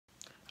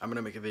I'm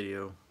gonna make a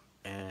video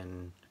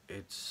and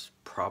it's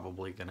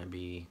probably gonna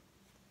be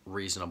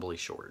reasonably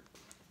short.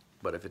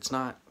 But if it's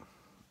not,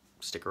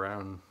 stick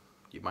around.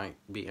 You might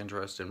be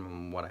interested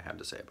in what I have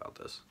to say about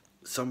this.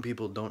 Some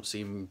people don't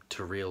seem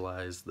to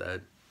realize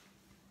that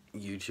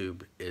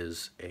YouTube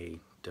is a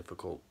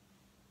difficult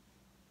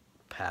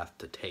path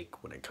to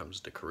take when it comes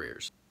to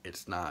careers.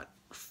 It's not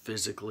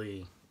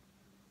physically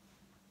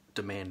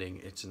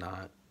demanding, it's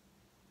not,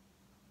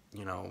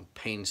 you know,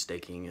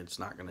 painstaking, it's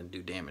not going to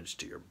do damage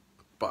to your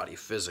body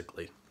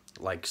physically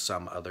like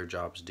some other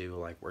jobs do,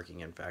 like working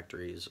in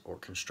factories or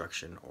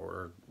construction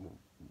or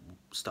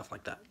stuff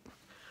like that.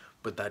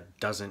 But that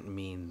doesn't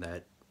mean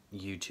that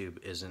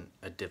YouTube isn't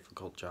a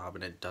difficult job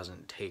and it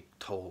doesn't take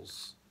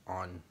tolls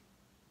on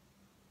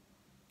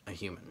a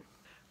human,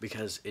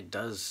 because it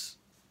does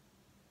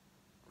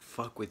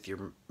fuck with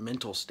your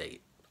mental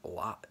state a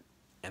lot,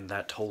 and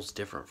that toll's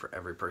different for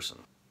every person.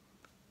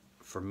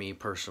 For me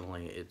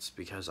personally, it's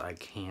because I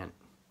can't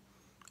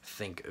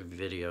think of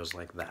videos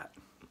like that.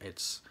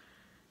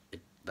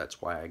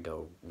 That's why I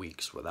go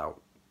weeks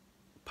without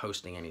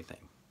posting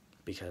anything,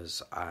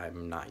 because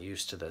I'm not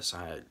used to this.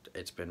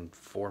 It's been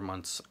 4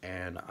 months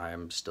and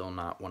I'm still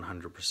not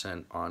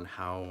 100% on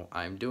how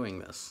I'm doing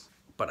this,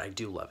 but I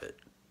do love it.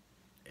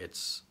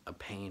 It's a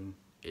pain,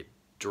 it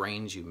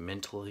drains you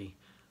mentally,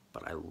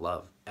 but I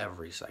love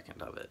every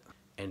second of it.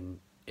 And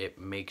it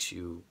makes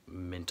you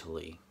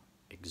mentally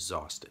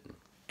exhausted.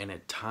 And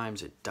at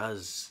times it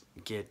does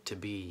get to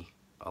be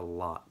a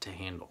lot to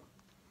handle,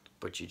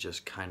 but you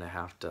just kind of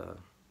have to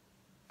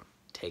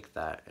take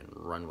that and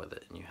run with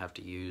it. And you have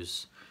to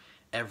use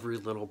every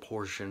little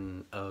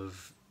portion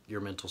of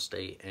your mental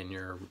state and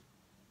your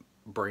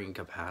brain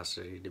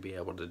capacity to be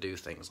able to do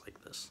things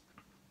like this.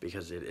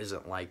 Because it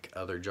isn't like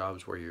other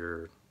jobs where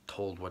you're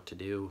told what to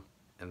do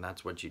and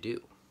that's what you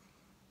do.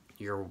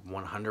 You're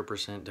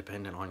 100%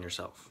 dependent on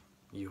yourself.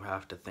 You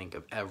have to think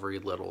of every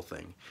little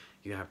thing.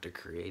 You have to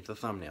create the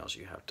thumbnails,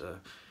 you have to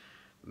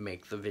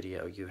make the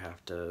video, you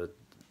have to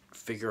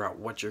figure out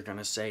what you're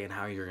gonna say and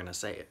how you're gonna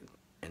say it.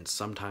 And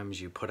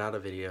sometimes you put out a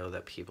video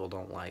that people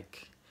don't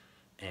like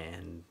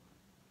and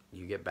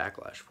you get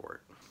backlash for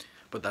it.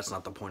 But that's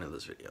not the point of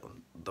this video.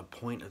 The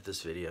point of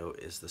this video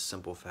is the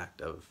simple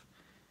fact of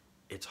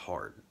it's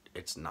hard.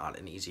 It's not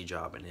an easy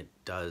job and it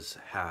does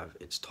have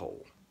its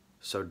toll.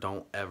 So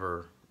don't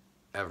ever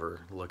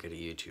look at a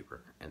YouTuber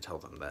and tell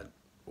them that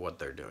what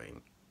they're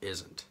doing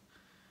isn't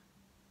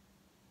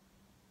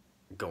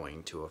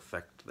going to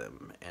affect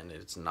them and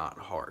it's not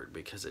hard,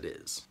 because it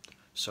is.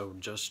 So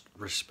just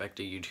respect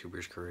a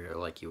YouTuber's career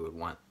like you would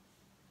want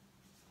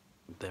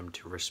them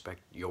to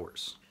respect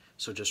yours.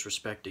 So just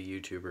respect a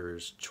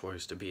YouTuber's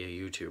choice to be a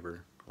YouTuber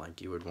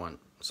like you would want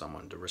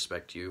someone to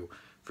respect you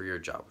for your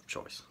job of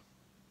choice.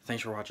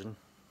 Thanks for watching.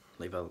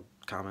 Leave a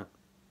comment,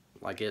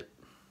 like it,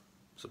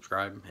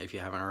 subscribe if you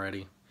haven't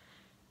already,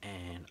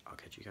 and I'll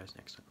catch you guys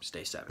next time.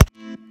 Stay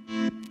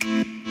savvy.